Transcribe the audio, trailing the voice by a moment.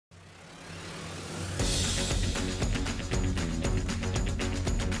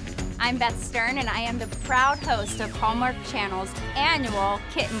I'm Beth Stern, and I am the proud host of Hallmark Channel's annual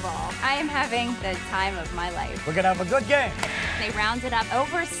Kitten Ball. I am having the time of my life. We're gonna have a good game. They rounded up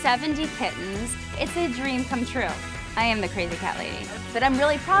over 70 kittens. It's a dream come true. I am the crazy cat lady, but I'm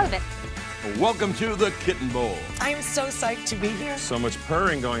really proud of it. Welcome to the Kitten Bowl. I am so psyched to be here. So much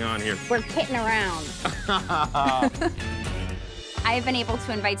purring going on here. We're kitten around. I've been able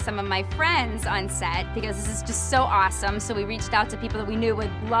to invite some of my friends on set because this is just so awesome. So we reached out to people that we knew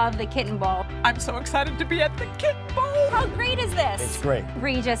would love the Kitten Bowl. I'm so excited to be at the Kitten Bowl. How great is this? It's great.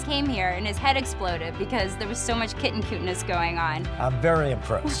 Bree just came here and his head exploded because there was so much kitten cuteness going on. I'm very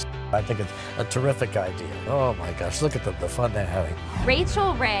impressed. I think it's a terrific idea. Oh my gosh, look at the fun they're having.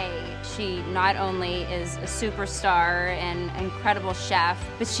 Rachel Ray, she not only is a superstar and incredible chef,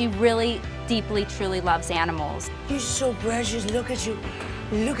 but she really deeply, truly loves animals. You're so precious. Look at you.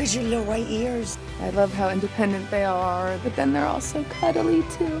 Look at your little white ears. I love how independent they all are, but then they're all so cuddly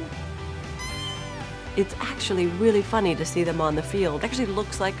too. It's actually really funny to see them on the field. It actually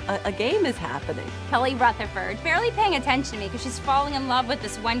looks like a game is happening. Kelly Rutherford, barely paying attention to me because she's falling in love with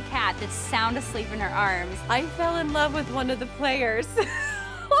this one cat that's sound asleep in her arms. I fell in love with one of the players.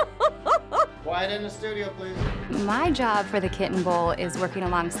 Quiet in the studio, please. My job for the Kitten Bowl is working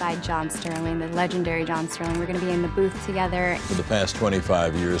alongside John Sterling, the legendary John Sterling. We're going to be in the booth together. For the past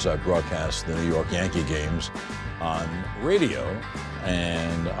 25 years, I've broadcast the New York Yankee games on radio,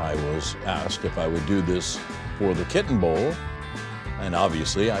 and I was asked if I would do this for the Kitten Bowl, and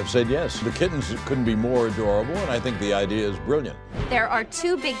obviously I've said yes. The kittens couldn't be more adorable, and I think the idea is brilliant. There are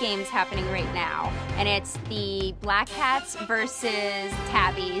two big games happening right now, and it's the black cats versus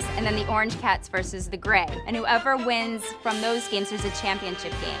tabbies, and then the orange cats versus the gray. And whoever wins from those games, there's a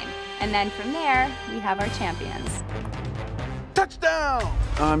championship game. And then from there, we have our champions. Touchdown!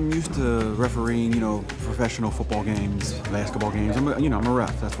 I'm used to refereeing, professional football games, basketball games. I'm a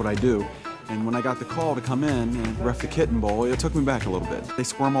ref, that's what I do. And when I got the call to come in and ref the Kitten Bowl, it took me back a little bit. They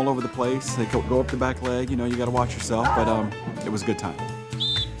squirm all over the place, they go up the back leg, you gotta watch yourself, but it was a good time.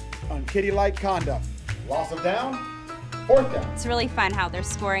 On kitty-like conduct. Loss of down, fourth down. It's really fun how they're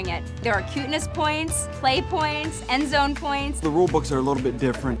scoring it. There are cuteness points, play points, end zone points. The rule books are a little bit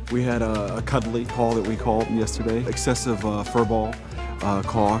different. We had a cuddly call that we called yesterday, excessive fur ball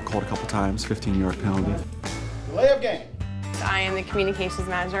called a couple times, 15-yard penalty. Delay of game. I am the communications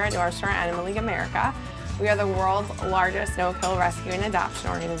manager at North Shore Animal League America. We are the world's largest no-kill rescue and adoption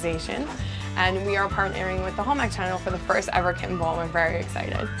organization, and we are partnering with the Hallmark Channel for the first ever Kitten Bowl. We're very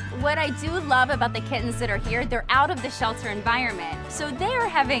excited. What I do love about the kittens that are here, they're out of the shelter environment. So they are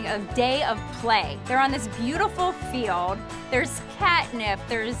having a day of play. They're on this beautiful field. There's catnip,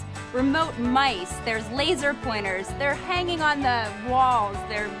 there's remote mice, there's laser pointers, they're hanging on the walls,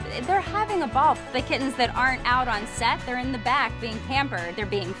 they're having a ball. The kittens that aren't out on set, they're in the back being pampered. They're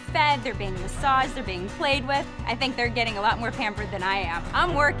being fed, they're being massaged, they're being played with. I think they're getting a lot more pampered than I am.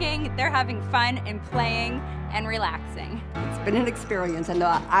 I'm working, they're having fun and playing and relaxing. It's been an experience, and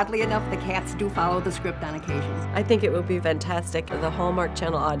oddly enough, the cats do follow the script on occasions. I think it will be fantastic. The Hallmark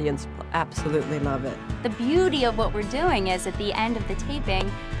Channel audience will absolutely love it. The beauty of what we're doing is at the end of the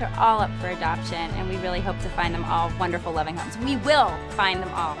taping, they're all up for adoption, and we really hope to find them all wonderful, loving homes. We will find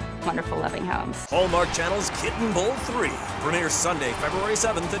them all wonderful, loving homes. Hallmark Channel's Kitten Bowl 3 premieres Sunday, February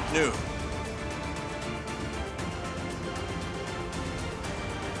 7th at noon.